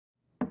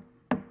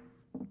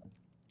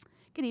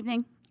Good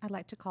evening. I'd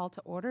like to call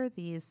to order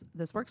this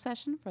work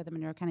session for the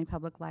Monroe County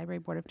Public Library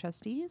Board of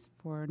Trustees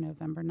for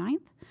November 9th.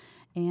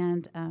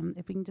 And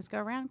if we can just go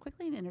around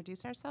quickly and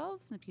introduce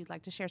ourselves, and if you'd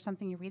like to share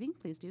something you're reading,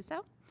 please do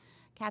so.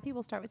 Kathy,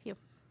 we'll start with you.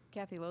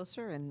 Kathy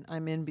Loser, and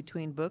I'm in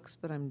between books,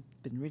 but I've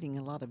been reading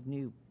a lot of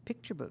new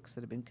picture books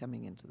that have been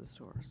coming into the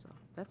store, so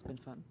that's been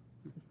fun.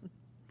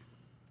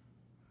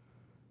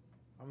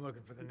 I'm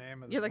looking for the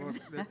name of the book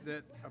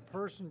that a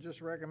person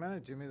just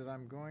recommended to me that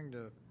I'm going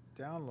to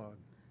download.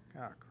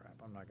 Ah, crap,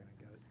 I'm not going to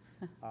get it.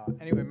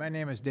 Anyway, my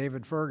name is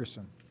David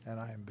Ferguson, and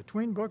I am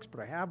between books,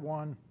 but I have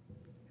one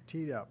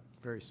teed up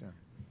very soon.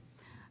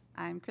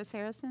 I'm Chris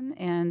Harrison,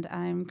 and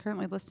I'm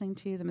currently listening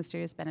to The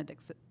Mysterious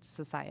Benedict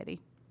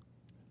Society.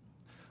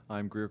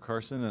 I'm Greer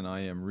Carson, and I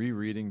am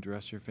rereading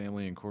Dress Your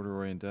Family in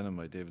Corduroy and Denim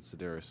by David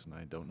Sedaris, and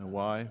I don't know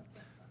why,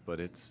 but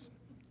it's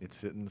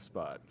hitting the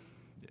spot.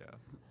 Yeah.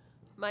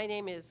 My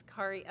name is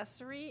Kari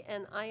Essery,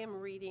 and I am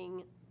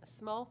reading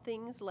Small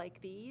Things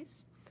Like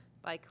These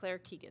by Claire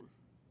Keegan.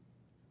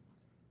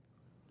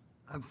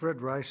 I'm Fred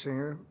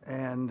Reisinger,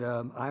 and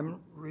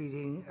I'm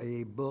reading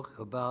a book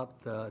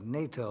about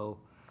NATO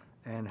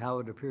and how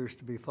it appears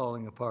to be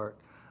falling apart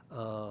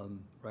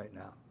right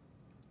now.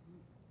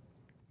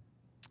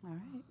 All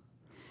right.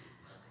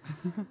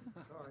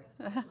 Sorry.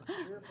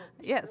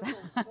 Yes. Go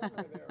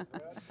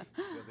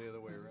the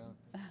other way around.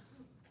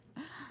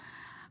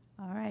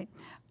 All right.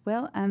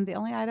 Well, the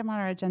only item on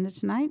our agenda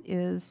tonight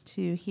is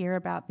to hear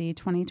about the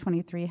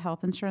 2023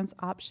 health insurance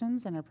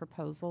options and a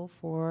proposal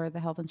for the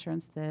health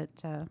insurance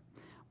that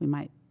we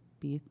might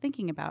be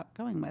thinking about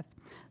going with.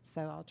 So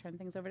I'll turn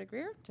things over to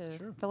Greer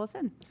to fill us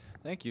in.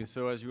 Thank you.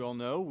 So as you all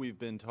know, we've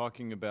been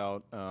talking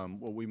about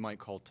what we might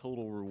call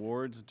total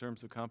rewards in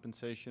terms of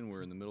compensation.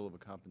 We're in the middle of a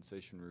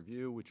compensation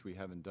review, which we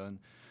haven't done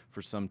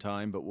for some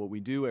time. But what we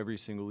do every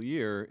single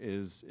year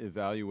is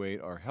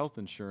evaluate our health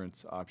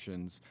insurance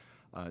options,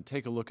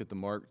 take a look at the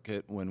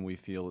market when we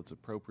feel it's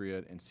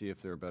appropriate, and see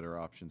if there are better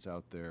options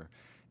out there.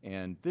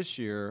 And this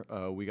year,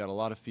 we got a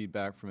lot of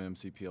feedback from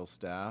MCPL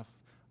staff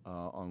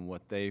on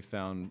what they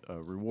found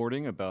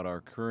rewarding about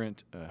our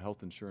current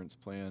health insurance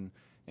plan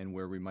and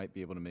where we might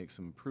be able to make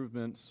some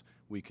improvements.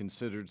 We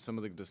considered some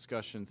of the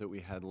discussions that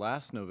we had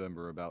last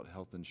November about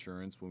health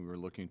insurance when we were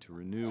looking to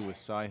renew with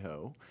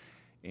SIHO.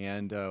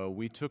 And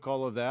we took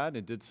all of that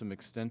and did some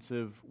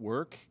extensive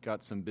work,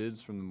 got some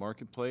bids from the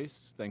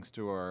marketplace. Thanks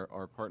to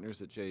our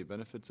partners at JA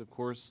Benefits, of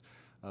course,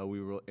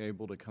 we were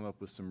able to come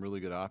up with some really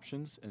good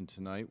options. And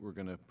tonight we're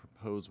going to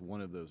propose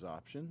one of those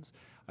options.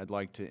 I'd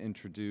like to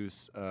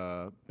introduce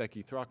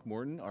Becky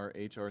Throckmorton, our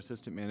HR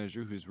Assistant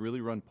Manager, who's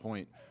really run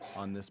point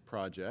on this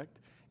project.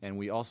 And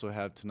we also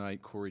have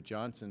tonight Corey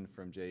Johnson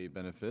from JA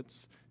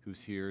Benefits,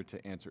 who's here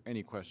to answer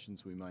any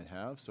questions we might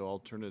have. So I'll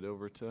turn it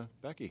over to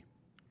Becky.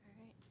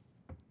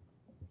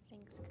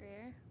 Thanks,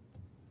 Greer.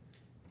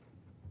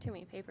 Too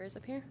many papers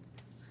up here.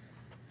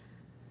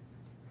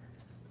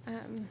 All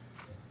right.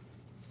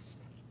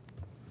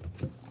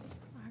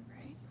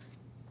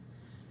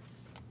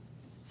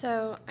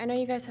 So I know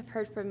you guys have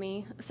heard from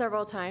me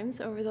several times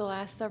over the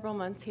last several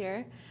months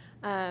here.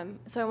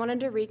 So I wanted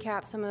to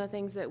recap some of the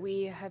things that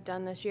we have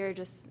done this year,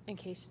 just in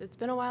case it's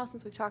been a while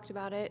since we've talked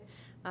about it.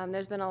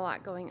 There's been a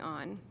lot going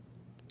on.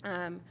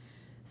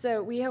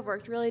 So we have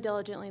worked really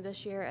diligently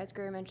this year, as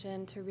Greer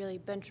mentioned, to really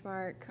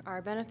benchmark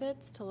our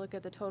benefits, to look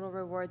at the total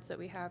rewards that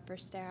we have for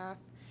staff,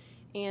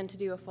 and to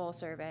do a full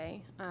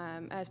survey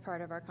as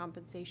part of our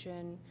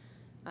compensation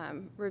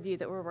review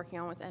that we're working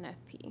on with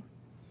NFP.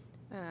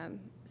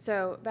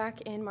 So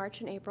back in March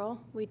and April,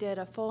 we did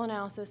a full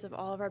analysis of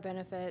all of our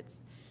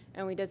benefits,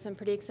 and we did some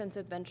pretty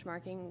extensive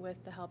benchmarking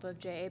with the help of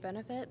JA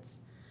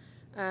Benefits.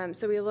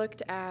 So we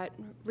looked at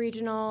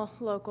regional,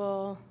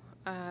 local,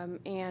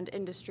 and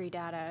industry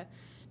data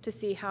to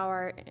see how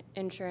our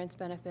insurance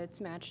benefits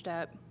matched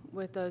up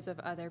with those of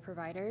other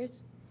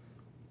providers.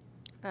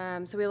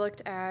 So we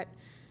looked at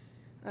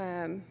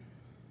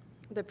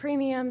the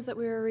premiums that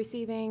we were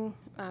receiving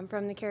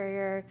from the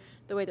carrier,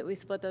 the way that we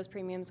split those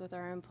premiums with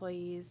our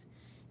employees,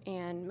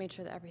 and made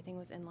sure that everything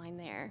was in line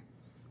there.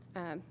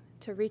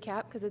 To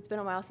recap, because it's been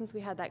a while since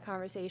we had that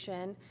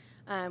conversation,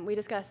 we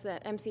discussed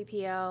that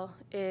MCPL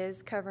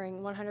is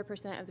covering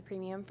 100% of the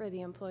premium for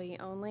the employee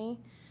only.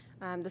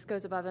 This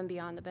goes above and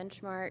beyond the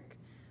benchmark.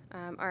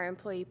 Our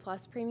Employee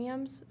Plus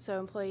premiums, so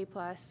Employee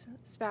Plus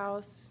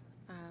spouse,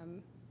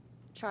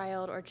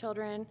 child or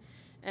children,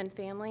 and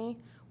family,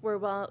 were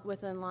well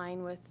within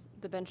line with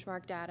the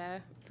benchmark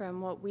data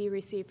from what we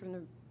receive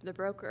from the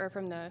broker or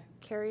from the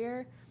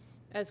carrier,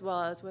 as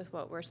well as with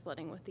what we're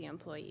splitting with the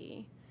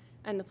employee.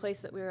 And the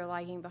place that we were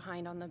lagging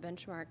behind on the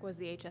benchmark was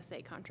the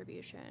HSA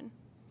contribution.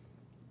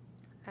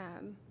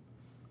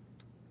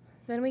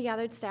 Then we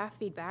gathered staff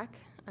feedback.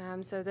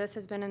 So this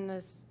has been in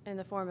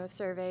the form of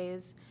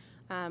surveys,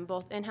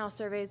 both in-house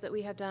surveys that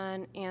we have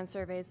done and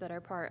surveys that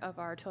are part of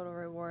our total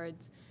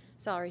rewards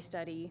salary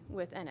study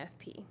with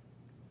NFP.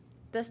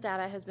 This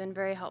data has been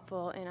very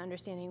helpful in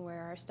understanding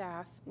where our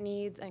staff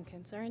needs and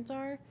concerns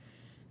are,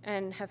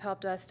 and have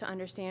helped us to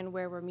understand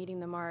where we're meeting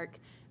the mark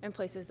and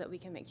places that we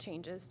can make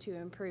changes to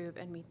improve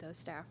and meet those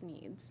staff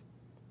needs.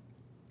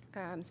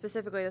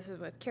 Specifically, this is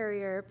with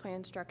carrier,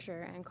 plan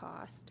structure, and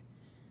cost.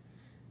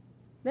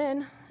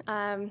 Then,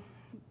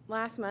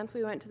 last month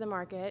we went to the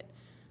market.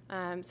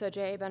 So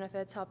JA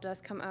Benefits helped us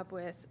come up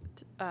with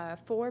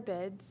 4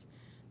 bids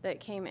that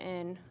came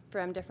in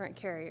from different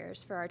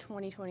carriers for our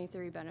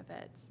 2023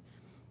 benefits.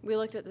 We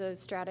looked at the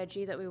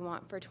strategy that we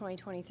want for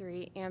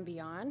 2023 and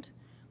beyond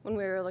when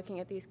we were looking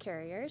at these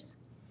carriers.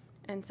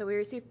 And so we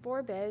received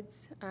 4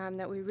 bids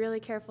that we really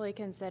carefully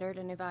considered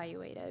and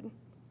evaluated.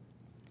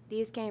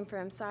 These came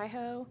from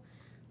SciHo,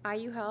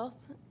 IU Health,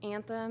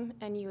 Anthem,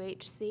 and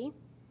UHC.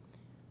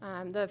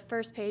 The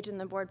first page in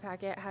the board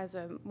packet has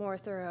a more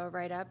thorough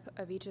write-up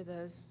of each of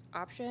those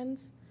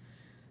options.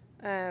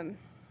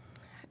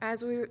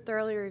 As we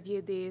thoroughly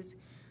reviewed these,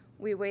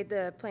 we weighed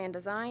the plan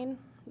design,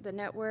 the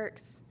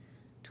networks,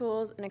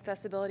 tools, and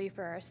accessibility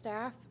for our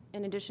staff,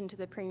 in addition to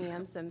the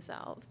premiums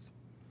themselves.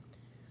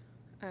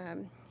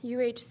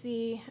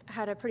 UHC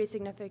had a pretty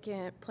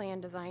significant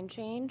plan design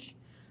change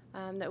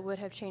that would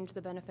have changed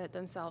the benefit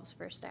themselves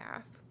for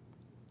staff.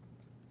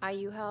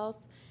 IU Health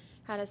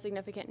had a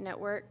significant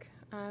network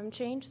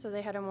change, so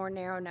they had a more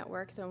narrow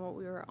network than what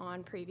we were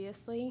on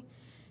previously,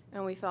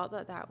 and we felt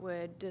that that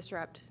would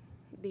disrupt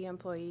the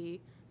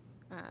employee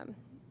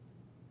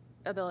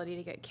ability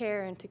to get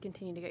care and to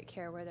continue to get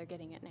care where they're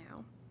getting it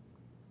now.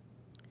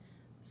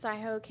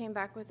 SciHo came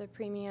back with a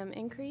premium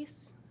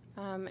increase,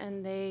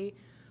 and they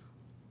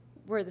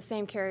were the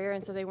same carrier,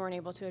 and so they weren't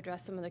able to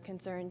address some of the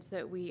concerns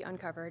that we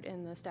uncovered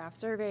in the staff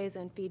surveys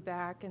and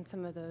feedback and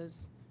some of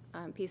those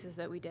pieces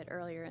that we did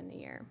earlier in the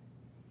year.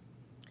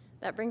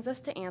 That brings us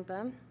to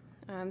Anthem.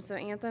 So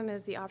Anthem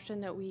is the option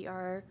that we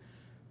are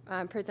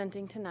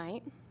presenting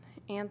tonight.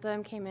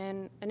 Anthem came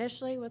in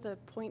initially with a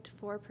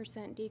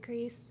 0.4%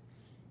 decrease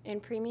in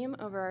premium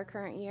over our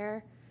current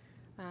year.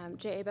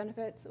 JA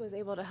Benefits was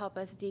able to help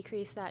us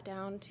decrease that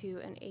down to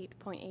an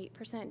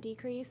 8.8%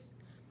 decrease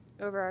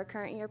over our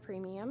current year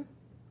premium.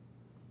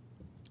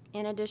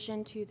 In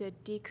addition to the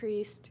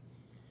decreased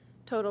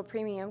total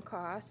premium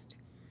cost,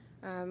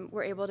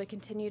 we're able to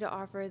continue to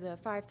offer the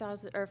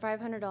 $500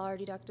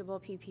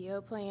 deductible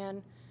PPO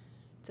plan.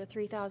 It's a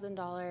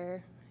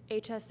 $3,000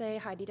 HSA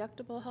high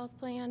deductible health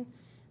plan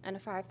and a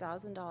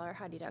 $5,000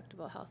 high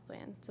deductible health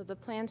plan. So the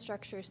plan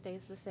structure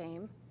stays the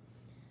same.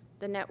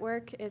 The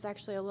network is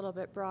actually a little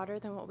bit broader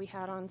than what we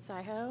had on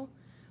SciHo,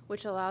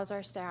 which allows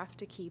our staff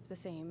to keep the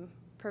same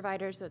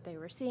providers that they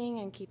were seeing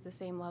and keep the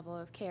same level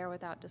of care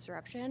without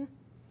disruption.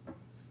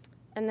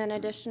 And then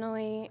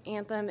additionally,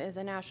 Anthem is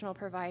a national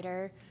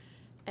provider,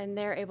 and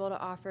they're able to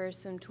offer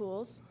some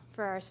tools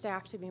for our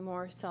staff to be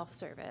more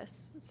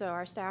self-service. So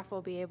our staff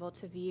will be able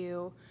to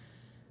view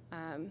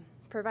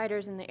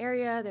providers in the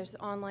area. There's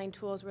online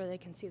tools where they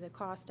can see the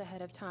cost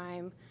ahead of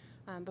time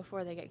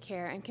before they get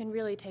care and can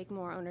really take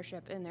more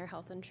ownership in their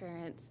health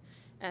insurance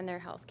and their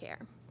health care.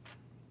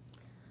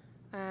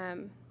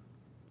 And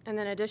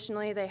then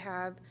additionally, they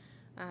have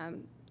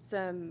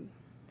some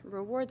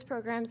rewards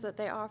programs that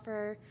they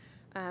offer,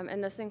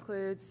 and this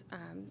includes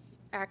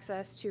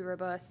access to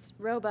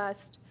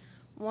robust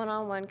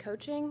one-on-one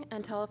coaching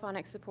and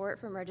telephonic support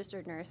from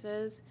registered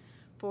nurses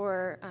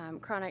for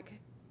chronic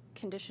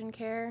condition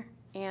care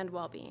and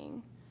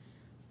well-being.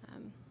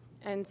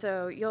 And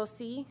so you'll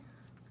see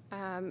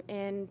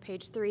in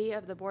page 3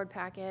 of the board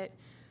packet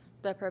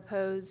the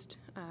proposed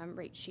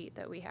rate sheet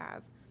that we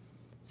have.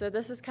 So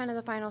this is kind of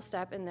the final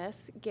step in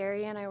this.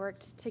 Gary and I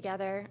worked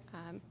together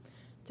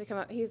to come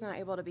up. He's not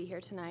able to be here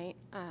tonight,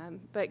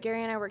 but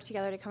Gary and I worked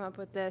together to come up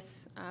with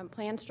this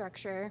plan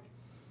structure.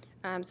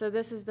 So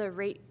this is the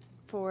rate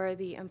for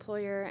the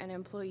employer and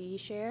employee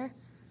share.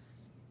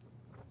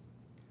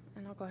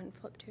 And I'll go ahead and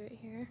flip to it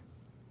here.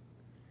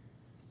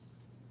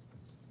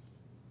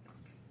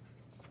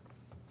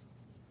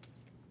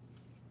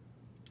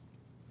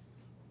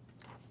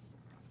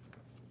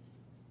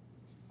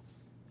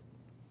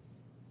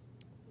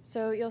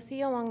 So you'll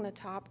see along the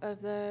top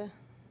of the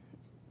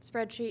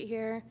spreadsheet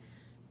here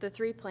the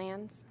 3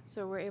 plans.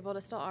 So we're able to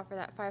still offer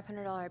that $500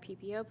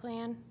 PPO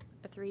plan,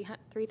 a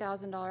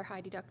 $3,000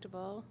 high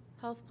deductible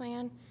health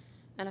plan,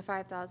 and a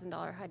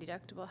 $5,000 high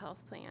deductible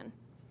health plan.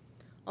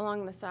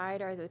 Along the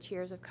side are the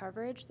tiers of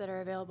coverage that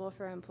are available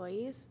for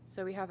employees.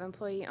 So we have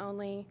employee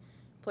only,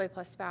 employee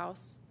plus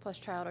spouse, plus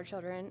child or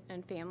children,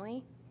 and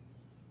family.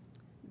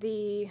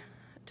 The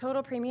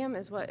total premium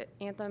is what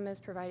Anthem is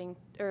providing,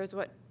 or is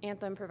what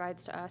Anthem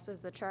provides to us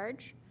as the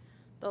charge.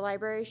 The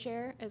library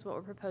share is what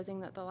we're proposing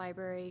that the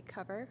library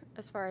cover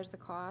as far as the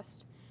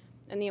cost,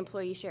 and the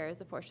employee share is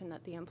the portion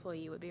that the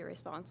employee would be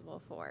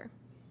responsible for.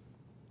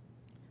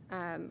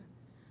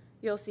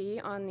 You'll see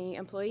on the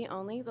employee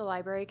only, the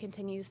library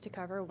continues to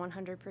cover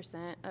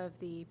 100% of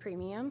the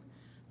premium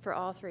for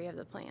all 3 of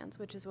the plans,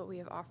 which is what we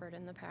have offered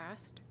in the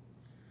past.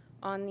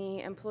 On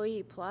the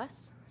employee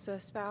plus, so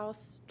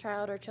spouse,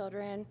 child or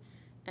children,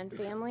 and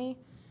family,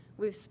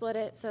 we've split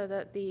it so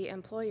that the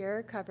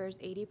employer covers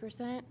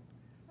 80%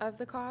 of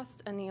the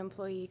cost and the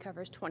employee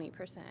covers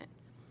 20%,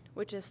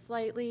 which is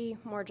slightly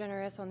more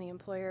generous on the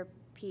employer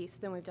piece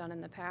than we've done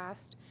in the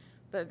past,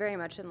 but very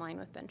much in line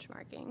with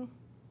benchmarking.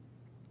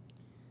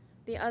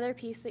 The other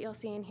piece that you'll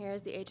see in here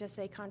is the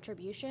HSA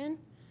contribution.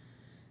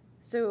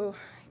 So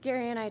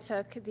Gary and I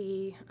took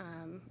the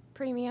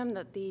premium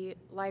that the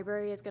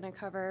library is going to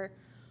cover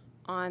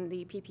on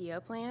the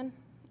PPO plan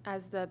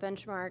as the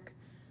benchmark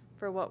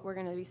for what we're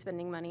going to be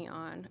spending money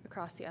on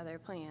across the other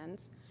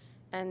plans.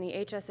 And the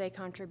HSA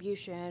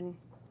contribution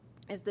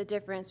is the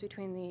difference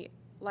between the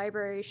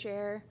library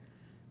share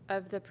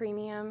of the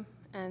premium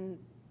and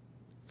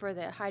for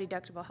the high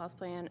deductible health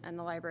plan and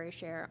the library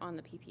share on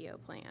the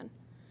PPO plan.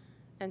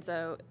 And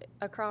so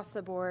across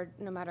the board,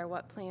 no matter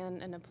what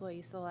plan an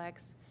employee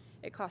selects,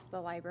 it costs the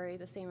library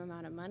the same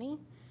amount of money.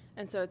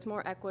 And so it's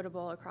more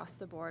equitable across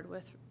the board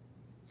with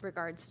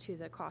regards to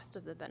the cost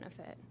of the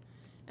benefit.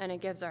 And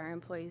it gives our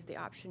employees the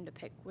option to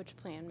pick which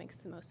plan makes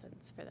the most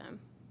sense for them.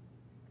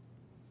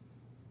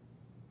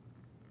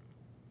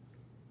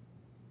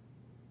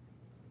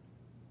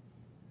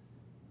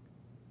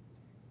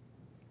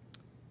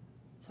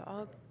 So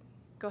I'll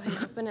go ahead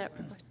and open it up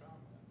for questions.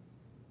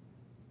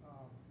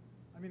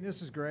 I mean,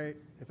 this is great.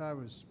 If I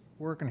was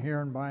working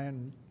here and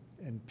buying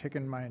and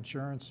picking my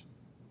insurance,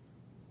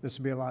 this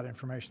would be a lot of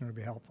information that would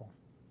be helpful.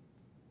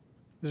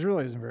 This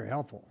really isn't very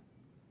helpful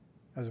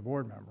as a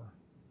board member.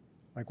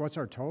 Like, what's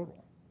our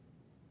total?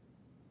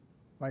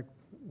 Like,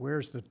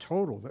 where's the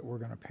total that we're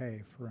going to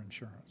pay for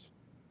insurance?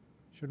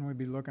 Shouldn't we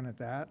be looking at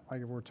that?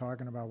 Like, if we're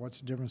talking about what's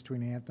the difference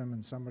between Anthem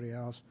and somebody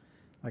else?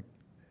 Like,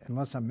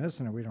 unless I'm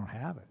missing it, we don't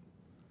have it.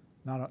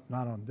 Not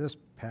on this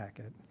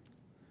packet.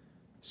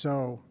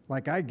 So,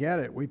 like, I get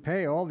it. We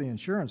pay all the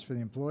insurance for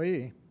the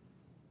employee.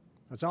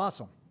 That's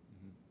awesome.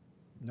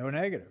 No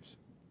negatives.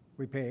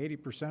 We pay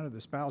 80% of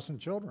the spouse and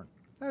children.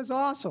 That's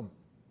awesome.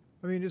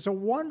 I mean, it's so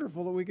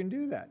wonderful that we can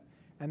do that.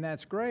 And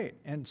that's great.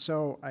 And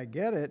so I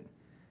get it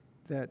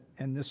that,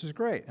 and this is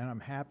great. And I'm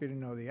happy to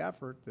know the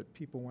effort that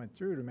people went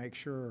through to make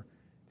sure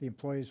the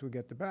employees would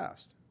get the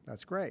best.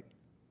 That's great.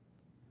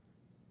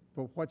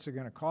 But what's it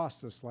going to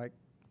cost us, like,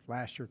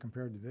 last year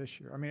compared to this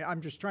year? I mean,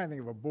 I'm just trying to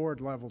think of a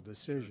board-level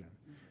decision.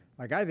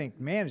 Like, I think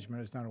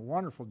management has done a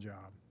wonderful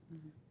job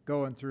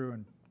going through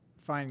and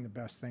finding the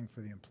best thing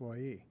for the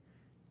employee.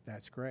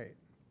 That's great.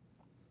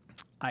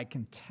 I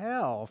can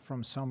tell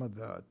from some of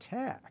the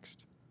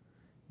text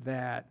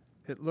that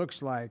it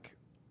looks like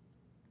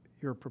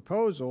your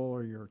proposal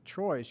or your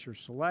choice, your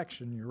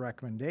selection, your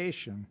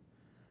recommendation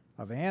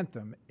of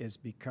Anthem is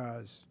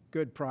because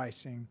good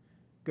pricing,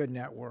 good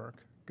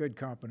network, good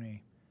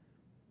company,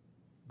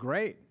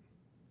 great.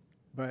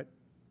 But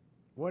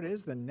what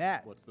is the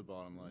net? What's the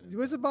bottom line?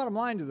 What's the bottom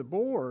line to the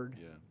board?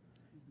 Yeah.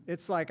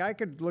 It's like I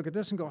could look at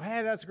this and go,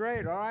 hey, that's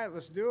great. All right,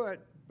 let's do it.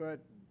 But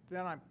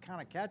then I'm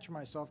kind of catching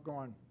myself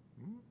going,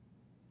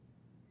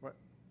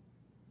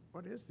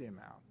 what is the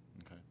amount?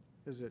 Okay.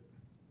 Is it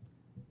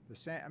the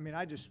same? I mean,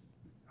 I just,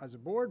 as a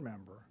board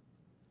member,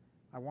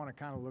 I want to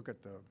kind of look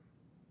at the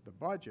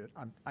budget.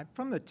 I'm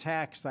from the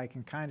text, I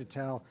can kind of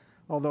tell,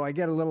 although I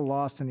get a little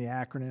lost in the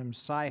acronyms.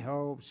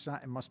 SIHO,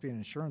 it must be an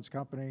insurance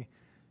company.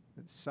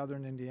 It's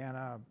Southern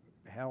Indiana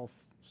Health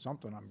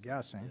something, I'm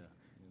guessing.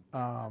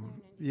 Yeah.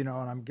 You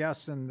know, and I'm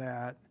guessing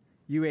that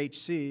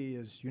UHC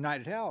is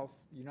United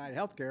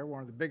Healthcare,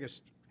 one of the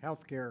biggest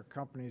healthcare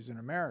companies in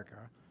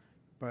America,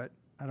 but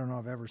I don't know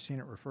if I've ever seen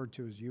it referred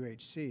to as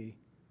UHC.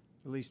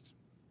 At least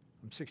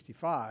I'm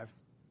 65.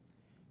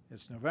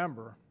 It's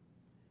November.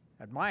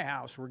 At my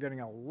house, we're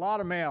getting a lot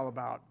of mail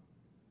about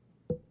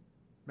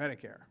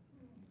Medicare,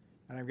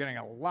 and I'm getting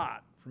a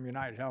lot from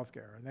United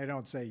Healthcare, and they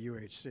don't say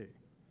UHC.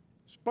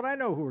 But I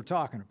know who we're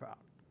talking about.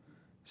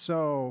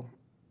 So,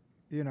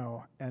 you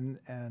know,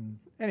 and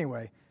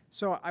anyway,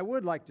 so I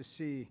would like to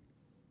see,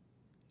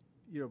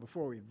 you know,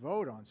 before we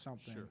vote on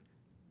something, Sure.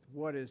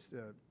 what is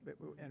the,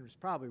 and it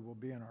probably will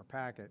be in our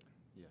packet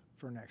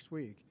for next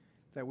week,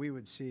 that we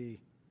would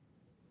see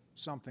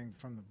something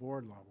from the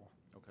board level.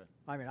 Okay.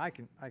 I mean, I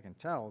can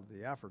tell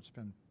the effort's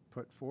been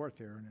put forth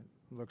here, and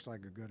it looks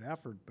like a good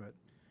effort, but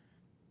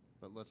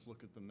let's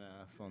look at the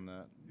math on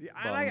that. yeah,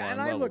 bottom line and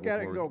I level look at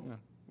it and before- go, yeah.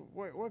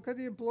 what could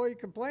the employee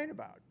complain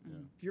about? Yeah.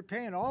 You're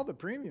paying all the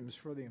premiums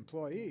for the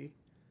employee.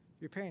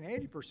 You're paying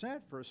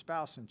 80% for a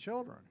spouse and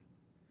children.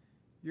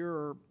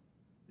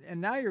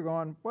 And now you're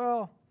going,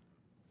 well,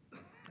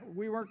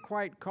 we weren't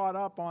quite caught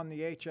up on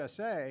the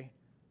HSA,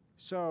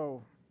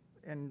 so,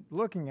 and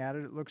looking at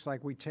it, it looks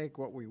like we take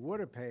what we would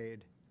have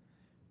paid,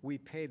 we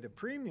pay the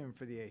premium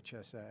for the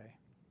HSA,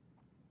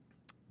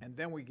 and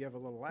then we give a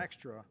little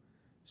extra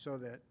so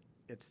that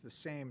it's the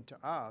same to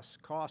us,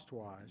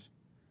 cost-wise,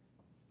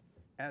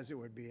 as it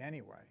would be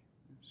anyway.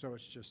 So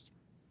it's just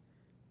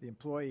the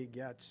employee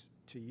gets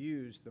to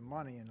use the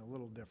money in a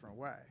little different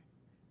way.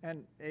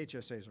 And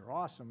HSAs are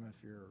awesome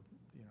if you're,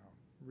 you know,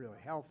 really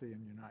healthy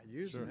and you're not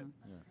using Sure. it.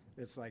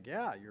 Yeah. It's like,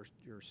 yeah,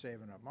 you're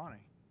saving up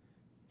money.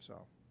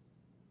 So,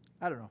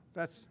 I don't know.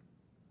 That's,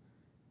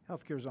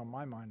 healthcare's on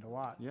my mind a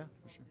lot. Yeah,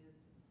 for sure.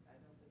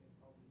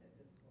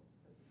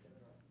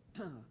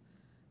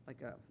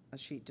 Like a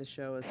sheet to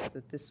show us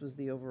that this was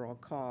the overall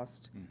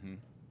cost. Mm-hmm.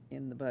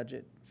 in the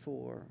budget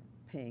for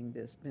paying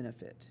this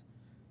benefit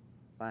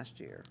last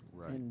year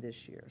Right. and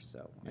this year,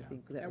 so I Yeah.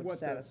 think that And would what the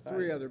satisfy.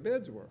 3 other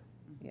bids were.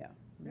 Yeah.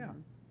 Yeah.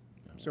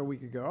 Mhm. So we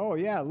could go, oh,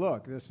 yeah,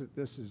 look, this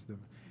is the,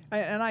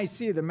 and I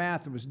see the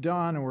math that was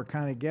done, and we're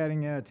kind of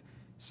getting it.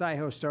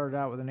 SIHO started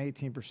out with an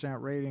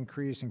 18% rate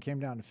increase and came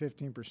down to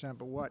 15%,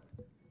 but what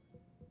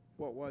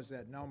was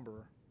that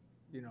number?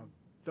 You know,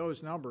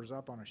 those numbers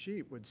up on a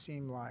sheet would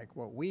seem like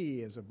what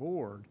we as a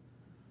board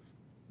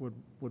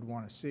would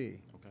want to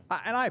see. Okay.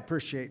 And I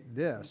appreciate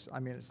this. I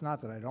mean, it's not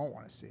that I don't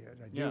want to see it.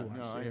 I do Yeah, want to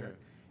no, see I hear it. it.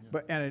 Yeah.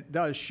 But, and it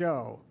does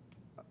show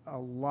a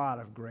lot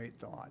of great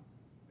thought.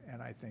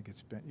 And I think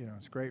it's been, you know,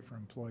 it's great for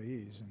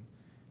employees. And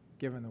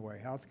given the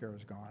way healthcare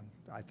has gone,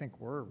 I think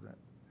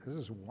this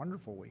is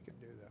wonderful we can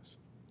do this.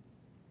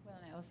 Well,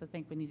 and I also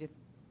think we need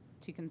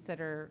to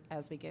consider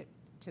as we get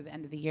to the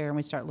end of the year and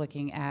we start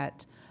looking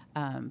at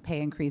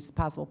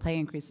possible pay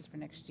increases for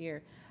next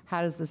year,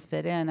 how does this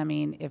fit in? I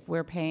mean, if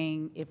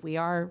we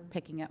are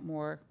picking up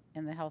more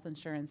in the health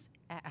insurance,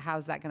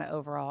 how's that going to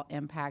overall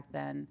impact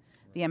then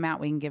the amount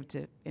we can give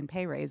in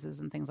pay raises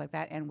and things like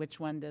that? And which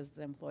one does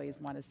the employees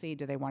want to see?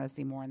 Do they want to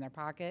see more in their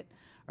pocket,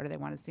 or do they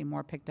want to see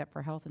more picked up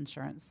for health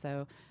insurance?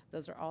 So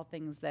those are all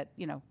things that,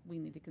 you know, we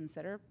need to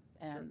consider.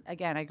 And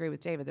again, I agree with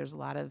David. There's a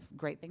lot of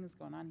great things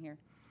going on here.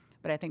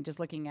 But I think just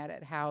looking at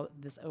it, how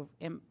this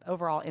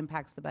overall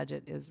impacts the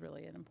budget is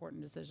really an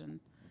important decision,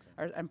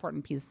 or an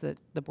important piece that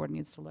the board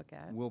needs to look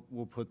at. We'll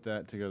put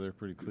that together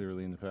pretty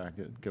clearly in the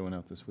packet going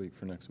out this week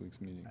for next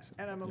week's meeting. So,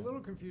 And I'm a yeah. little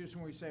confused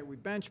when we say we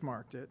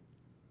benchmarked it.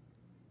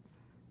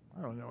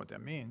 I don't know what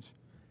that means.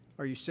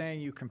 Are you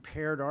saying you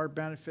compared our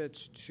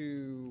benefits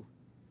to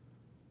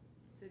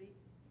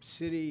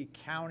city,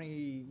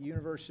 county,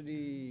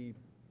 university,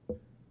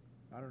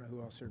 I don't know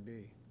who else there'd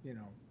be, you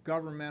know,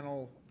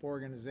 governmental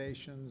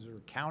organizations or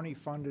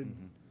county-funded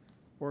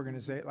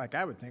organization? Like,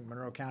 I would think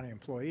Monroe County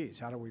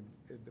employees.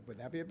 Would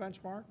that be a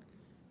benchmark?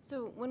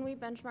 So when we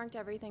benchmarked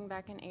everything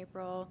back in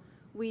April,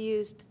 we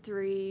used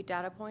 3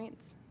 data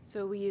points.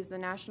 So we used the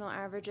national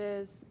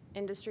averages,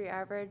 industry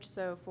average,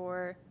 so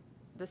for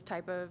this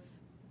type of,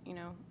 you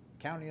know,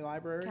 County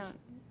libraries? count.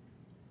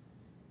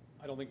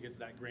 I don't think it's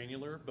that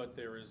granular, but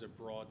there is a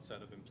broad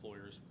set of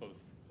employers, both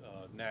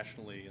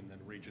nationally and then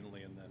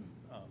regionally and then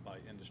by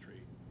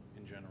industry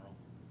in general.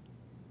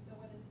 So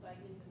what is by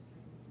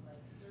industry, like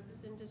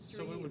service industry?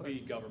 So it would or- be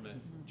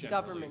government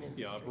generally. Government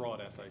Yeah, a industry.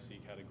 broad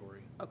SIC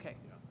category. Okay,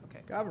 Yeah.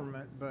 okay.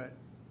 Government, but,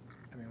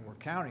 I mean, we're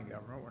county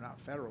government, we're not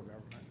federal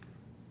government.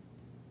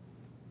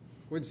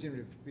 Wouldn't seem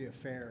to be a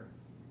fair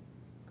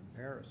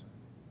comparison.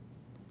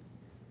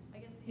 I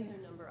guess the other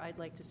number I'd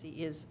like to see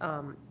is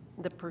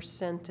the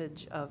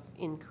percentage of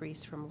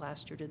increase from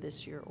last year to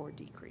this year or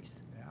decrease.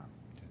 Yeah.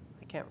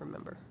 I can't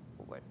remember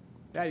what.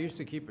 Yeah, I used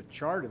to keep a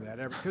chart of that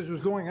because it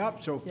was going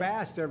up so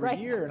fast every Right.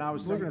 year. And I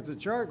was looking at the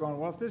chart going,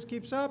 well, if this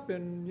keeps up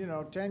in,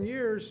 10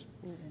 years,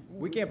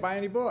 we can't buy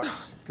any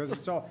books. Because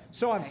it's all,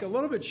 so I'm a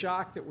little bit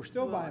shocked that we're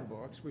still buying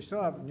books. We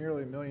still have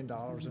nearly $1 million in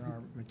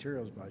our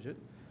materials budget,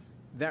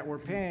 that we're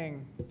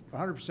paying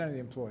 100% of the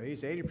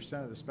employees,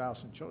 80% of the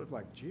spouse and children.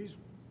 Like, geez,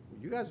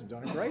 you guys have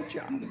done a great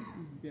job,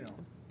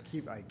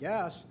 I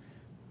guess.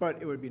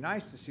 But it would be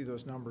nice to see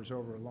those numbers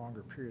over a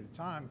longer period of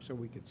time so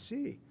we could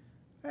see,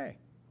 hey,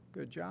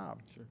 good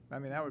job. Sure. I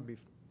mean, that would be,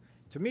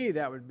 to me,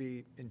 that would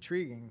be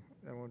intriguing.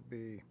 That would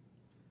be,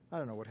 I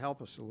don't know, would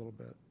help us a little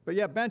bit. But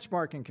yeah,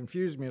 benchmarking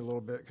confused me a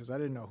little bit because I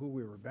didn't know who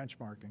we were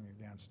benchmarking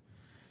against.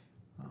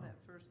 So that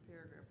first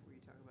paragraph where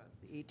you talk about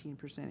the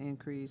 18%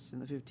 increase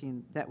and the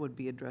 15, that would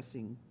be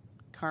addressing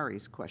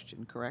Kari's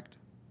question, correct?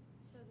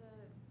 So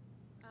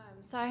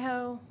the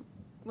SIHO,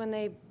 when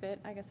they bid,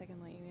 I guess I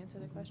can let you answer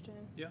the question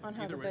Yeah, on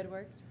how either the way. bid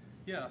worked.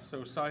 Yeah,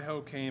 so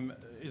SIHO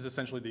is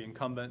essentially the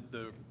incumbent,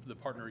 the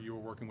partner you were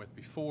working with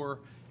before,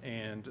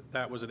 and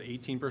that was at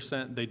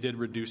 18%. They did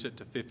reduce it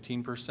to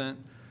 15%.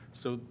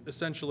 So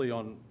essentially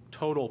on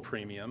total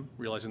premium,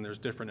 realizing there's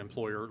different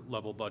employer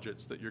level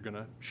budgets that you're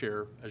gonna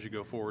share as you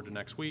go forward to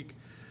next week,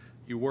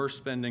 you were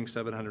spending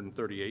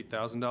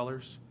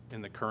 $738,000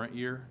 in the current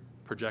year,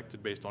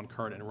 projected based on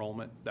current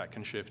enrollment. That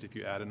can shift if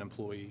you add an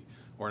employee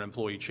or an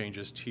employee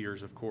changes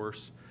tiers, of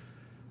course.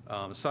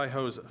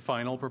 SIHO's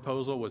final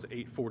proposal was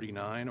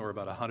 $849, or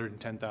about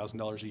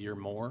 $110,000 a year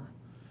more.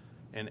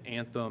 And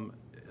Anthem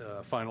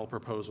final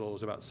proposal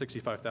was about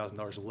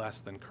 $65,000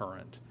 less than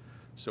current.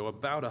 So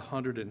about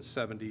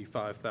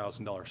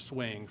 $175,000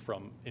 swing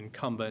from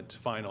incumbent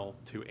final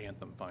to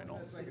Anthem final.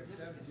 That's like a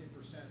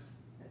 17%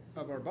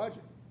 of our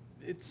budget.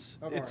 It's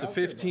Of our a healthcare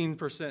budget.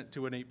 15%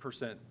 to an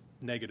 8%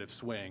 negative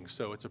swing,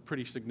 so it's a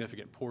pretty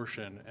significant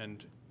portion.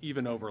 And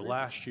even over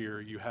last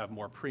year, you have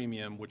more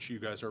premium, which you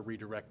guys are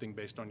redirecting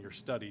based on your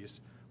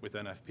studies with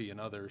NFP and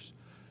others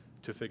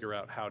to figure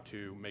out how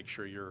to make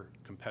sure you're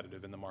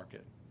competitive in the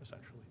market,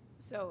 essentially.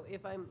 So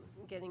if I'm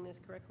getting this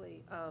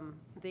correctly,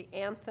 the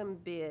Anthem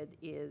bid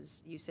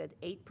is, you said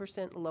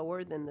 8%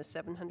 lower than the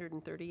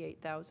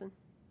 738,000?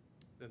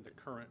 Then the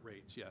current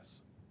rates, yes.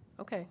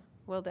 Okay,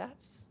 well,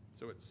 that's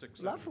So it's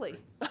 673.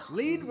 lovely.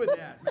 Lead with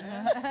that,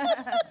 man.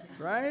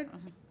 Right?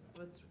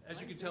 As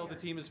you can tell, the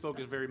team is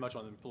focused very much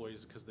on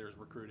employees because there's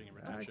recruiting and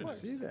I retention. can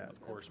see that. Of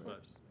course,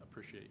 but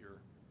appreciate your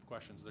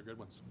questions. They're good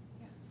ones.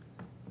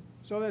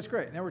 So that's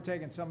great. Now we're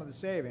taking some of the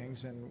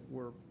savings and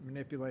we're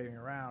manipulating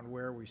around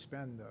where we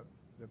spend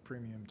the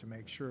premium to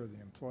make sure the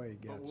employee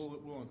But gets.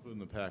 we'll include in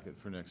the packet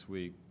for next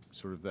week,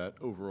 sort of that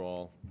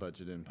overall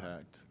budget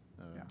impact.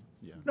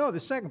 Yeah. No, the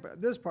second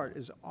part, this part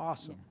is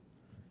awesome.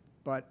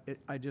 But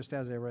I just,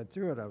 as I read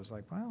through it, I was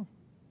like, well,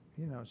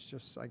 you know, it's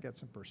just, I get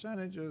some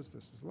percentages,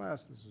 this is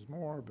less, this is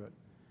more, but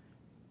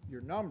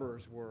your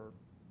numbers were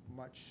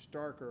much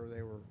starker.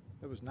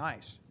 It was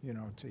nice, you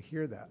know, to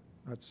hear that.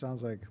 That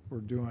sounds like we're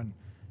doing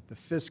the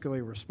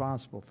fiscally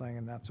responsible thing,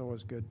 and that's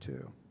always good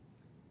too.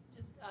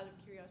 Just out of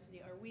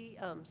curiosity, are we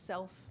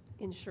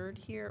self-insured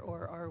here,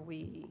 or are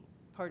we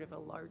part of a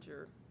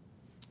larger?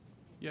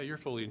 Yeah, you're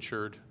fully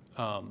insured.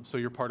 So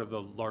you're part of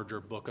the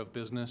larger book of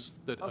business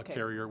that a Okay.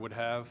 carrier would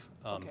have.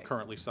 Okay.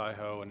 Currently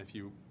SIHO, and if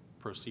you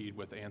proceed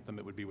with Anthem,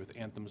 it would be with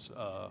Anthem's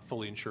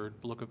fully insured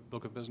book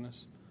of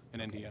business in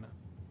Indiana.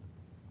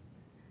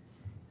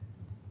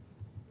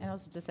 And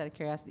also, just out of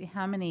curiosity,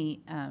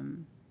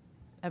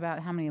 about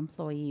how many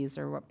employees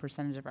or what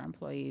percentage of our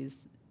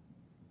employees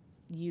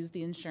use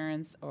the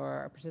insurance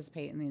or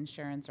participate in the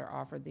insurance or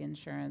offered the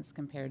insurance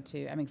compared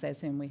to, I mean, because I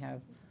assume we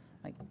have,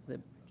 like,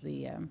 the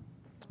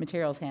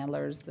materials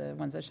handlers, the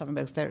ones that shelve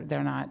books, they're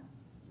not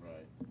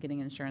Right. getting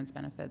insurance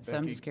benefits. So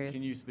I'm Becky, just curious.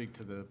 Can you speak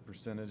to the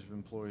percentage of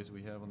employees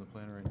we have on the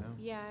plan right now?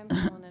 Yeah, I'm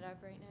pulling it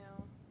up right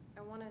now. I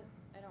don't want to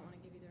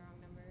give you the wrong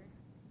number.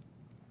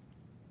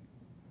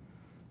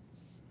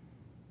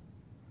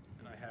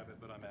 And I have it,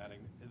 but I'm adding,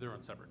 they're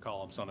on separate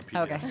columns on a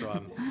PDF. Okay. So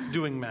I'm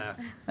doing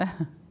math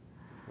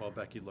while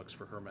Becky looks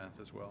for her math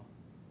as well.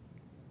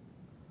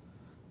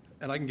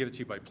 And I can give it to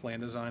you by plan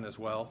design as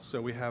well.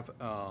 So we have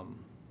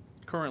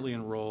currently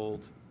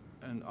enrolled,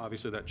 and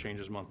obviously that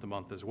changes month to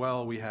month as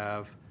well. We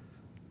have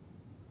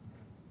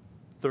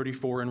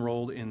 34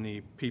 enrolled in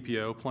the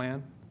PPO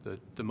plan,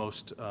 the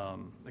most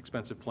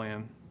expensive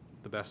plan,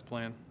 the best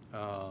plan,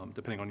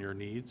 depending on your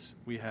needs.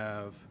 We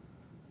have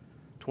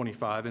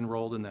 25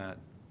 enrolled in that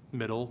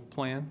middle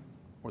plan,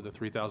 or the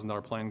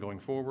 $3,000 plan going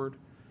forward,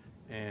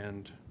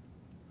 and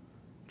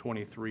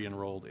 23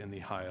 enrolled in the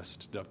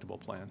highest deductible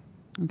plan.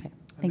 Okay,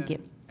 And thank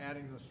then you.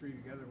 adding those three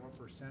together, what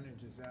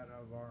percentage is that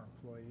of our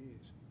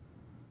employees?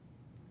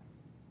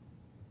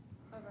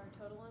 Of our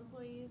total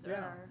employees or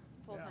Yeah, our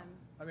full-time?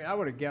 I mean, I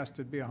would have guessed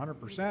it'd be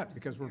 100%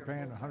 because we're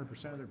paying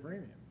 100% of their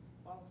premium.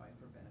 Qualified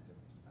for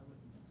benefits. I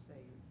wouldn't say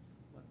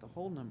what the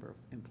whole number of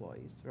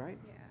employees, right?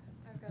 Yeah,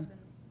 I've got the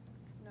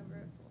number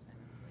of full-time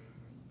employees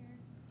right here.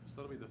 So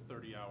that'll be the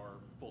 30-hour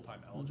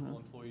full-time eligible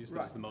employees.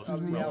 That's the most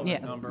Of the relevant Yeah.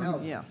 number.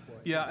 eligible Yeah.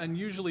 employees. Yeah, and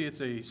usually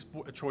it's a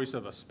choice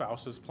of a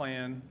spouse's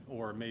plan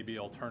or maybe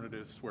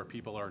alternatives where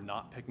people are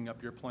not picking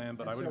up your plan,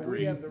 but I would So we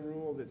agree. have the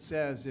rule that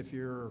says if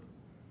you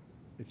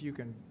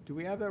can, do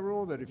we have that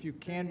rule that if you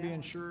can be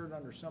insured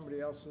under somebody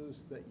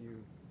else's, that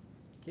you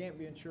can't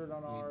be insured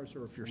on ours?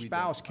 Or if your we don't.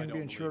 spouse I can don't be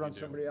believe insured you on do.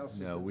 somebody else's?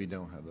 No, we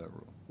don't have that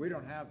rule. We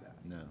don't have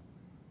that. No.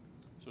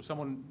 So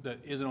someone that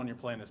isn't on your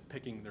plan is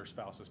picking their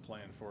spouse's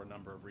plan for a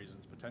number of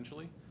reasons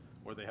potentially,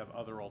 or they have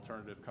other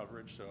alternative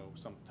coverage. So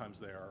sometimes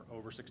they are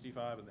over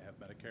 65 and they have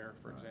Medicare,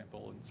 for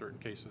example, in certain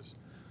cases.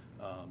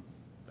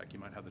 Becky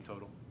might have the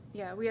total.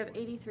 Yeah, we have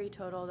 83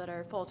 total that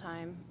are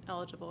full-time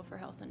eligible for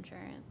health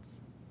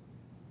insurance.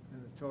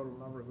 And the total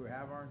number who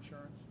have our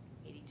insurance?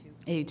 82.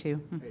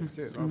 82.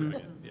 82, Mhm.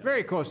 okay. Yeah.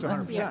 Very close to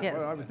 100%. Yes.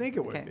 Well, I would think it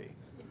would Okay. be.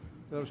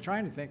 But I was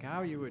trying to think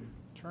how you would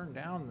turn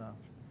down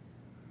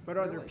but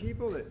are there Really?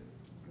 people that,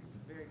 This is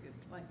a very good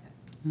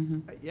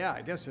plan. yeah,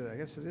 I guess it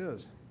is.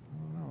 I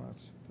don't know,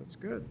 that's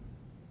good.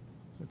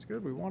 That's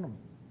good, we want them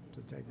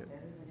to take it.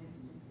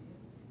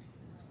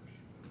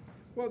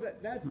 Well,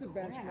 that's the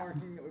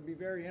benchmarking that would be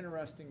very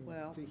interesting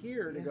Well, to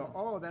hear, to go, yeah.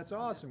 oh, that's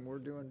awesome, we're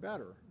doing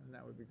better, and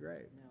that would be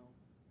great. No.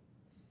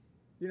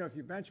 You know, if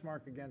you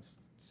benchmark against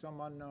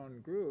some unknown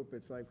group,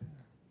 it's like,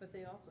 But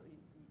they also,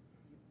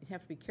 you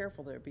have to be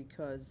careful there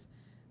because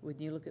when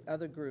you look at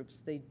other groups,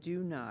 they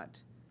do not,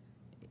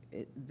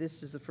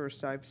 this is the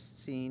first I've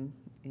seen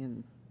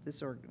in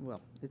this,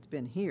 well, it's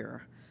been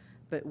here,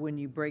 but when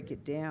you break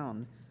it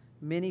down,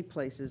 many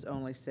places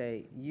only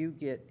say you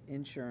get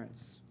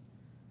insurance,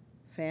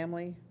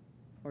 family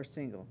or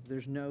single.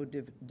 There's no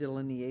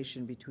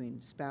delineation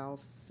between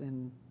spouse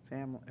and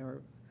family,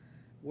 or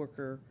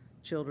worker,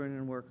 children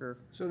and worker.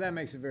 so that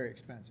makes it very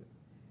expensive.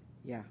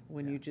 Yeah,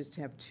 when you just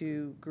have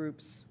two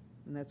groups,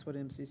 and that's what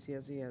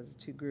MCCSE has,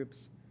 two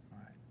groups.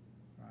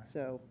 Right.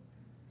 So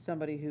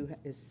somebody who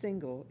is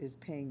single is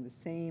paying the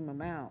same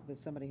amount that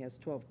somebody has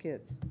 12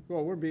 kids.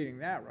 Well, we're beating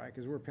that, right,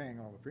 because we're paying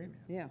all the premium,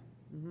 Yeah.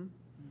 Mm-hmm.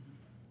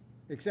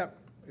 except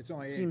it's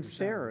only 8%. Seems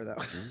fairer, though.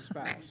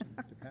 Spouse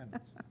and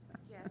dependents.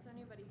 Yeah, so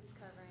anybody who's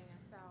covering a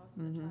spouse,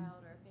 Mhm. a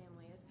child, or a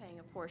family is paying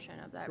a portion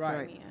of that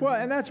Right. premium. Well,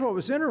 and that's what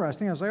was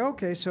interesting. I was like,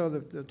 okay, so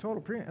the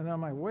total premium, and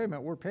I'm like, wait a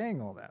minute, we're paying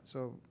all that,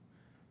 so,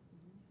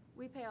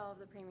 We pay all of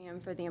the premium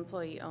for the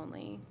employee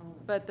only,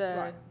 but the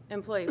Right.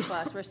 employee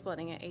plus, we're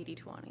splitting it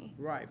 80-20.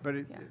 right, but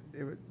Yeah.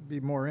 it would be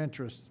more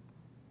interest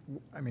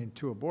I mean,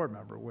 to a board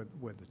member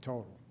with the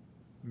total.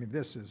 I mean,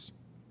 this is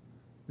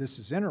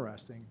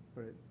interesting,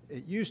 but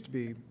it used to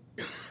be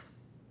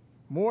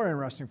more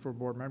interesting for a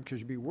board member because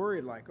you'd be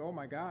worried like, oh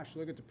my gosh,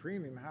 look at the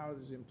premium. How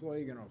is the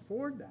employee going to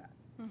afford that?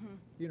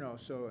 You know,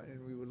 so, and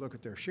we would look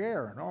at their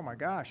share and, oh my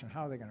gosh, and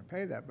how are they going to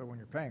pay that? But when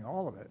you're paying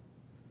all of it,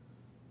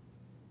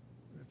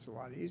 it's a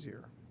lot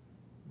easier.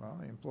 Well,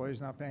 the employee's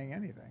not paying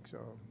anything,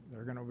 so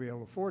they're going to be able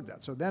to afford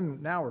that. So then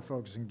now we're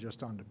focusing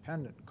just on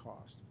dependent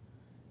cost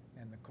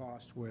and the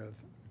cost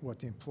with what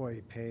the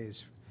employee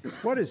pays.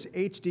 What is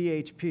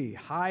HDHP,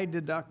 high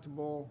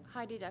deductible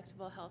High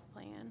deductible health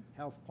plan.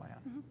 health plan?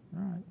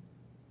 All right.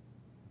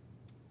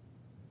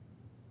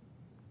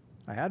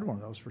 I had one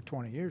of those for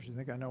 20 years. You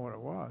think I know what it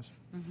was?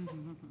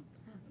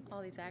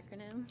 All these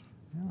acronyms.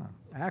 Yeah,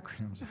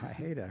 acronyms. I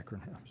hate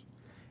acronyms.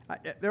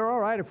 They're all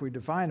right if we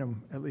define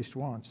them at least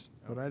once,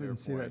 but I didn't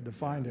see that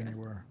defined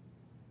anywhere.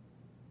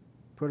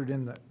 Put it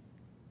in the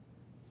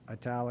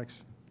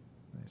italics.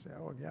 They say,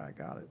 oh, yeah, I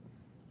got it.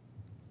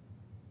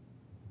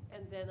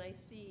 And then I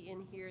see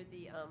in here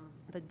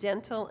the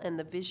dental and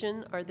the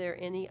vision. Are there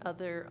any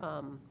other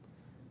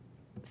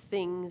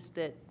things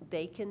that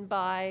they can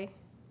buy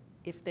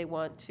if they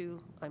want to?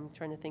 I'm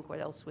trying to think,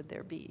 what else would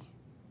there be?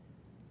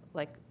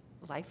 Like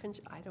life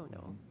insurance? I don't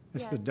know.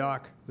 It's the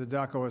duck. The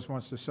duck always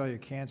wants to sell you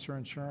cancer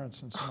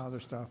insurance and some other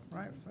stuff,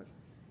 right? But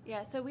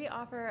Yeah, so we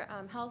offer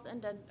health,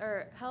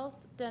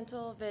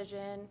 dental,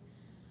 vision.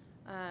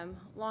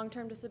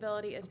 Long-term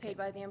disability is paid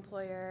by the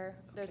employer.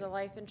 There's a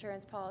life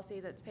insurance policy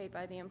that's paid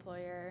by the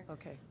employer.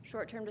 Okay.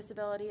 Short-term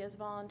disability is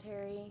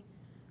voluntary.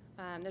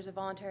 There's a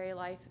voluntary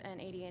life and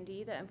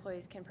AD&D that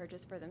employees can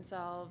purchase for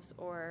themselves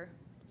or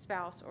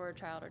spouse or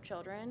child or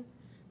children.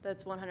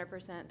 That's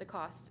 100%. The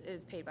cost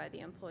is paid by the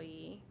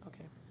employee.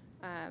 Okay.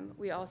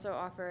 We also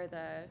offer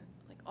the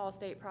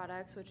Allstate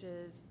products, which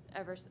is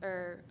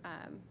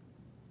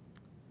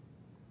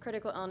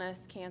critical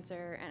illness,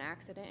 cancer, and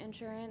accident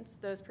insurance.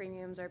 Those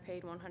premiums are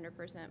paid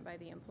 100% by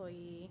the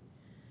employee.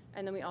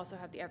 And then we also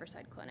have the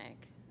Everside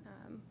Clinic,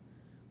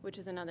 which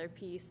is another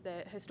piece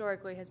that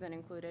historically has been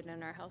included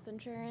in our health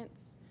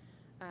insurance.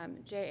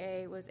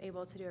 JA was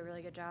able to do a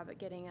really good job at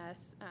getting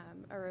us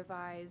a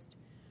revised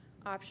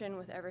option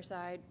with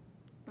Everside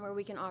where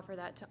we can offer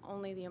that to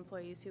only the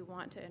employees who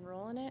want to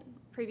enroll in it.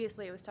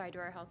 Previously, it was tied to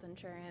our health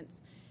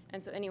insurance,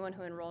 and so anyone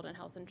who enrolled in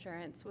health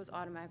insurance was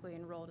automatically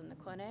enrolled in the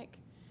clinic,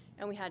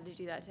 and we had to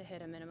do that to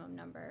hit a minimum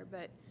number.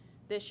 But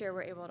this year,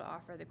 we're able to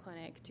offer the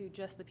clinic to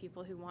just the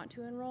people who want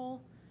to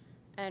enroll,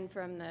 and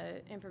from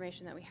the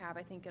information that we have,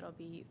 I think it'll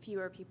be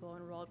fewer people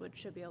enrolled, which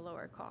should be a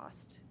lower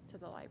cost to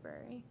the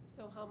library.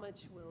 So how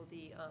much will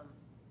the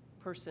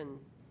person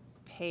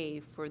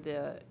pay for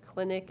the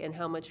clinic, and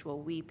how much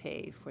will we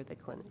pay for the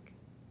clinic?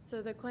 So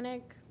the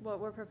clinic, what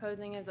we're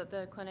proposing is that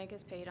the clinic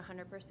is paid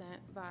 100%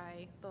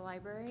 by the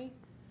library.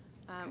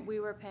 We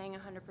were paying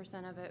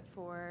 100% of it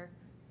for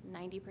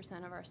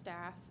 90% of our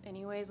staff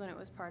anyways when it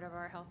was part of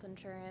our health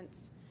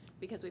insurance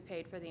because we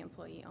paid for the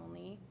employee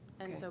only.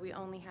 And so we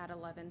only had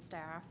 11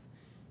 staff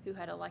who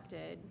had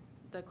elected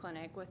the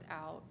clinic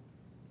without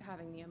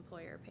having the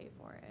employer pay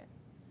for it.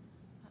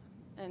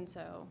 And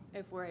so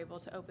if we're able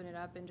to open it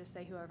up and just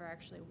say whoever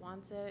actually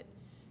wants it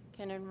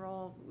can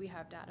enroll, we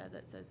have data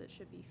that says it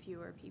should be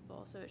fewer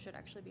people, so it should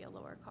actually be a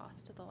lower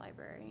cost to the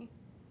library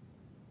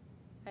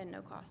and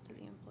no cost to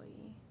the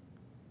employee.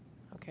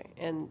 Okay,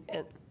 and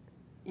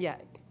yeah.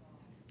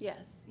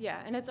 Yes,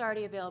 yeah, and it's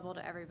already available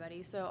to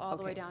everybody, so all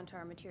the way Okay. down to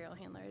our material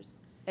handlers.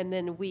 And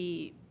then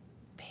we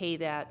pay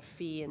that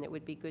fee, and it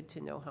would be good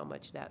to know how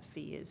much that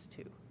fee is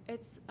too.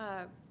 It's,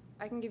 I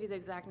can give you the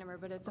exact number,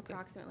 but it's Okay.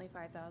 approximately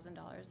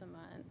 $5,000 a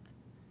month.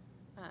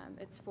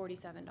 It's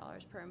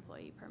 $47 per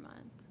employee per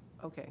month.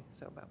 Okay,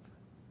 so about,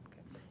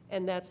 okay.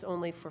 And that's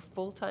only for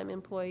full-time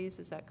employees,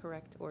 is that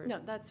correct? Or No,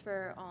 that's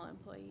for all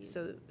employees.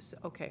 So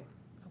okay.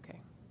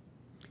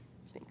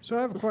 Thanks. So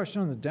I have a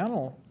question on the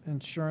dental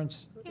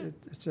insurance. Yeah.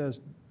 It says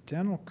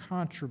dental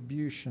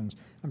contributions.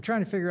 I'm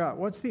trying to figure out,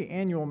 what's the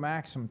annual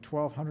maximum,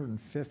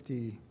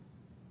 $1,250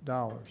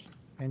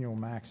 annual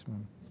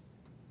maximum?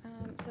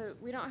 So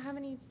we don't have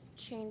any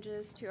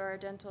changes to our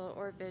dental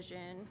or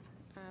vision,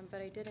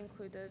 but I did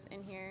include those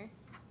in here.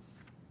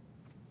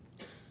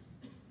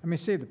 I mean,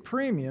 say the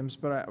premiums,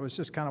 but I was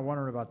just kind of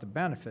wondering about the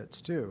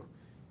benefits too.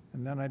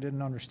 And then I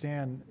didn't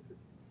understand,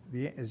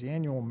 is the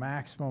annual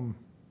maximum,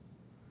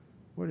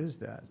 what is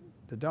that?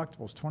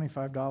 Deductibles,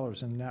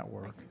 $25 in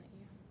network. I can let you.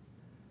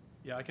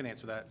 Yeah, I can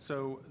answer that.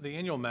 So the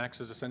annual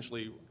max is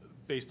essentially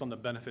based on the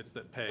benefits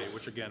that pay,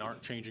 which again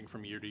aren't changing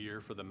from year to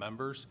year for the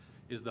members,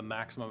 is the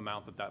maximum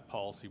amount that that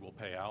policy will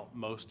pay out.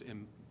 Most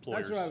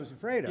employers. That's what I was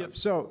afraid of. Yep.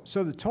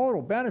 So the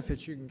total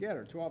benefits you can get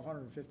are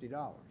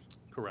 $1,250.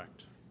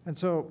 Correct. And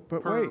so,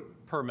 but Per- wait,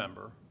 Per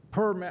member,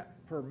 per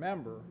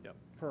member? Yep.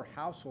 Per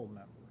household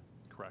member?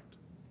 correct.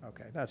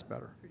 Okay, that's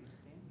better.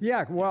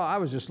 Yeah, well, I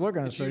was just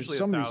looking at it, It's so usually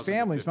some of these $1,000 to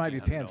families might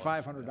be paying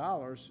 $1,500,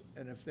 $500,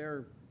 and if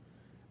they're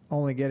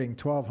only getting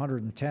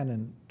 $1,210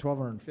 and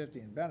 $1,250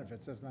 in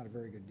benefits, that's not a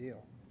very good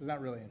deal. It's not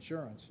really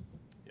insurance.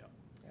 Yeah.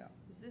 Yeah.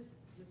 Is this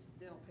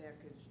dental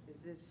package, is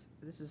this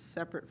is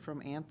separate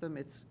from Anthem?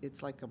 It's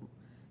like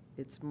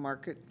it's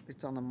market,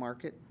 it's on the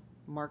market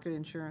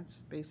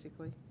insurance,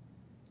 basically?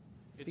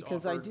 It's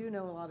Because I offered- do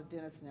know a lot of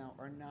dentists now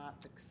are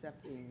not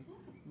accepting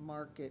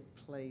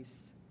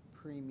marketplace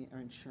premium or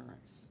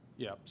insurance.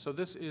 Yeah, so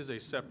this is a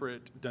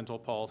separate dental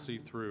policy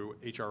through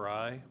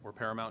HRI or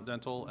Paramount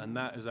Dental, and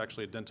that is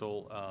actually a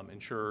dental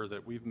insurer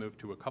that we've moved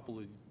to a couple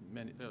of,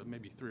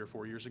 maybe 3 or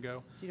 4 years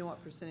ago. Do you know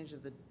what percentage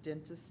of the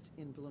dentists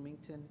in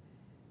Bloomington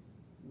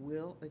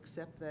will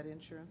accept that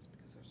insurance?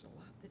 Because there's a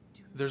lot that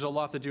do. There's a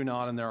lot that do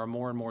not, and there are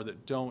more and more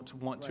that don't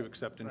want to Right,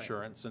 accept right.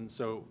 insurance. And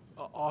so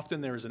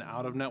often there is an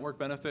out-of-network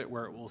benefit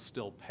where it will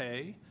still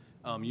pay.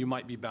 You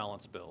might be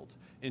balance billed.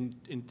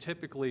 And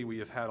typically, we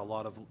have had a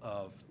lot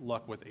of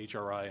luck with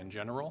HRI in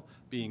general,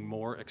 being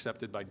more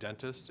accepted by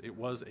dentists. It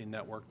was a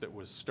network that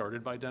was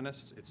started by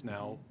dentists. It's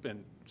now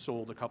been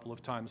sold a couple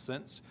of times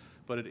since,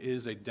 but it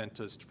is a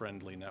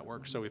dentist-friendly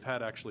network. So we've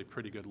had actually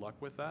pretty good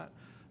luck with that.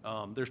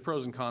 There's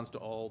pros and cons to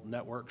all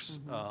networks,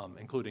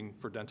 including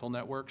for dental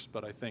networks,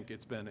 but I think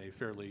it's been a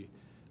fairly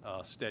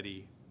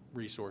steady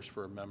resource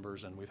for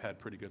members, and we've had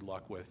pretty good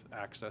luck with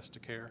access to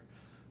care.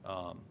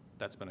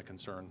 That's been a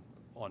concern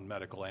on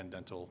medical and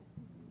dental,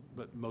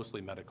 but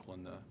mostly medical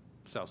in the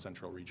South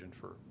Central region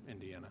for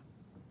Indiana.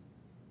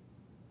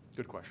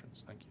 Good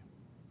questions, thank you.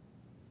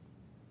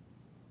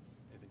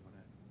 Anything on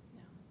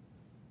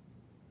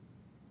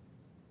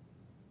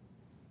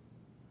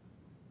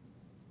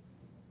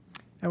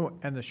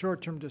that? And the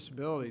short-term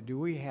disability, do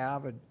we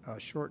have a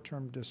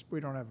short-term we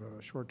don't have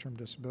a short-term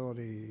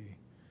disability,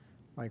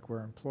 like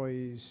where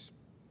employees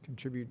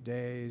contribute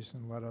days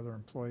and let other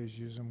employees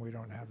use them? We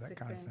don't have that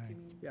kind of thing.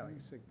 Yeah, like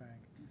a sick bank.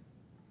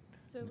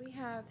 So we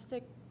have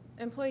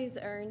employees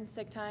earn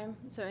sick time.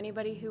 So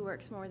anybody who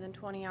works more than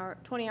 20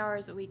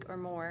 hours a week or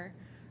more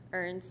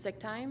earns sick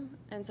time.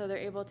 And so they're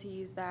able to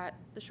use that.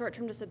 The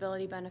short-term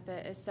disability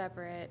benefit is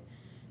separate.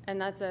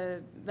 And that's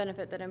a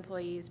benefit that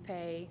employees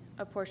pay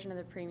a portion of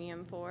the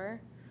premium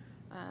for.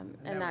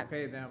 And that would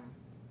pay them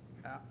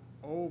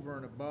over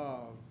and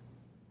above,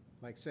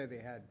 like say they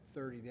had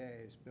 30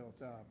 days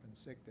built up in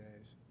sick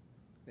days,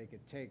 they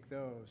could take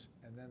those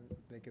and then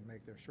they could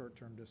make their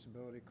short-term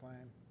disability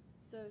claim.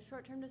 So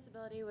short-term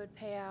disability would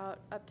pay out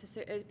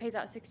it pays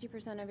out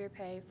 60% of your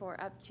pay for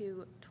up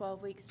to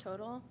 12 weeks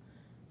total.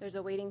 There's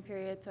a waiting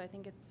period, so I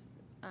think it's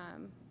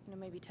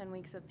maybe 10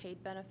 weeks of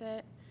paid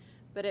benefit,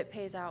 but it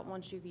pays out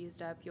once you've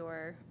used up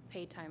your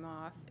paid time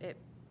off. It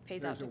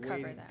pays out to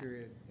cover that. There's a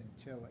waiting period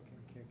until it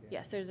can kick in.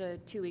 Yes, there's a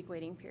 2-week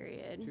waiting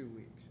period. 2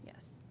 weeks.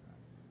 Yes,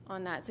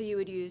 on that. So you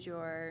would use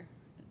your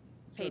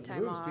paid time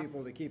So it off. behooves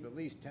people to keep at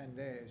least 10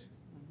 days.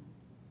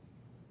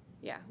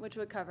 Yeah, which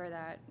would cover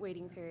that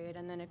waiting period.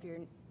 And then if you're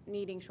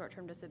needing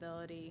short-term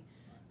disability,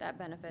 that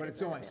benefit But is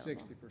it's not only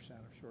available. 60%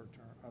 of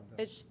short-term of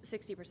the. It's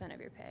 60% of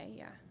your pay,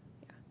 yeah.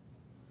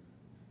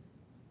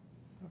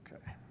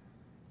 Okay.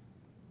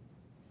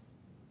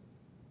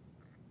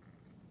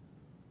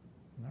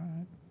 All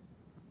right.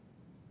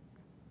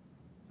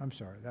 I'm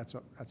sorry, that's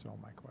all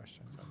my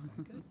questions.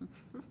 That's good.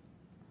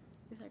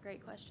 These are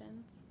great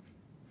questions.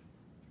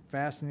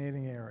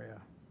 Fascinating area.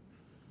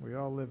 We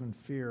all live in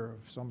fear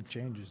of some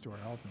changes to our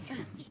health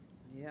insurance.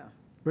 Yeah.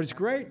 But it's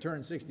great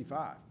turning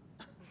 65.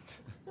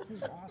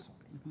 It's awesome.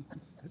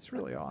 It's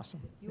really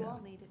awesome. You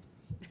all need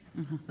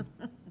it.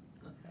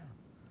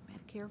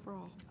 Medicare for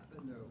all. I've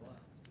been there a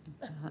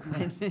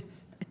while.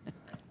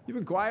 You've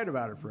been quiet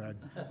about it, Fred.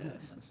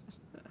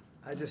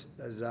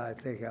 As I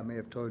think I may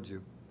have told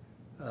you,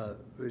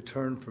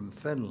 returned from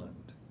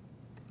Finland,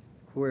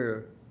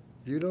 where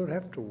you don't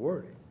have to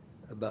worry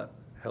about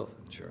health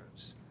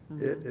insurance.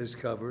 It is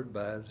covered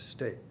by the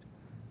state.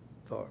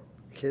 For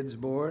kids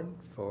born,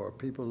 for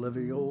people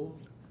living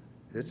old,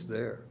 it's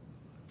there.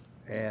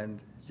 And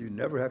you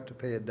never have to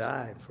pay a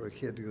dime for a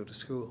kid to go to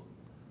school.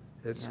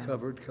 It's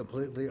covered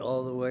completely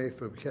all the way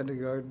from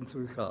kindergarten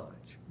through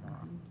college.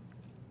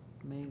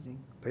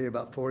 Amazing. Pay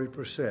about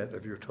 40%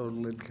 of your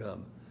total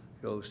income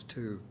goes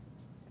to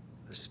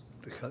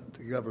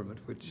the government,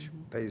 which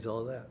pays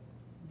all that.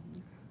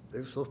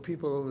 Those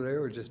people over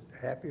there are just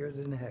happier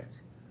than heck.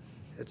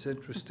 It's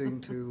interesting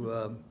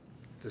to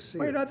see.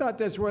 Wait, I thought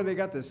that's where they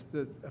got this,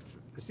 the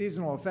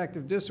seasonal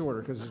affective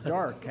disorder, because it's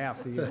dark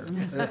half the year.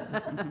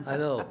 I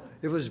know.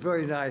 It was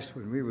very nice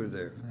when we were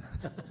there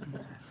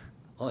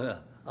on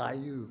a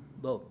IU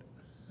boat.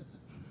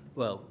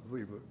 Well,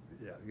 we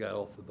got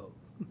off the boat.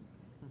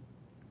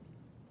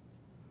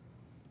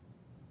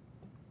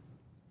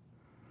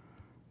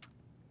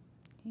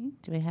 Okay,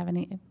 do we have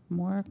any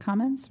more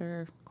comments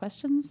or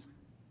questions?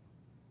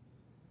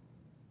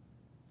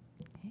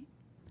 Okay.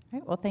 All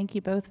right, well, thank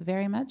you both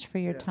very much for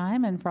your Yes,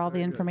 time and for all the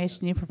very good,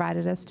 information you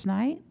provided us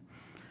tonight.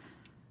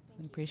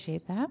 We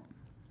appreciate that.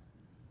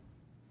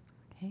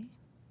 Okay.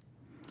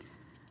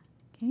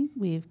 Okay,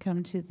 we've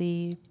come to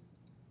the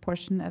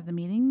portion of the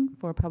meeting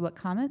for public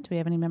comment. Do we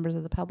have any members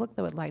of the public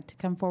that would like to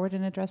come forward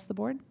and address the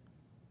board?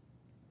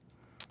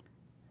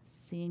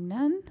 Seeing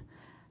none,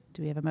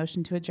 do we have a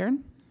motion to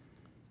adjourn?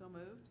 So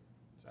moved?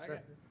 Second.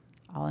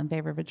 All in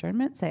favor of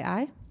adjournment, say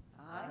aye.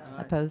 Aye.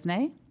 Opposed,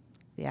 nay.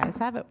 The ayes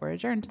have it. We're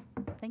adjourned.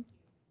 Thank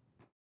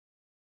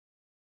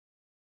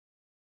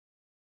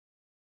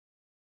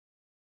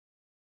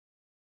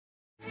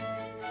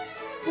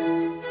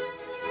you.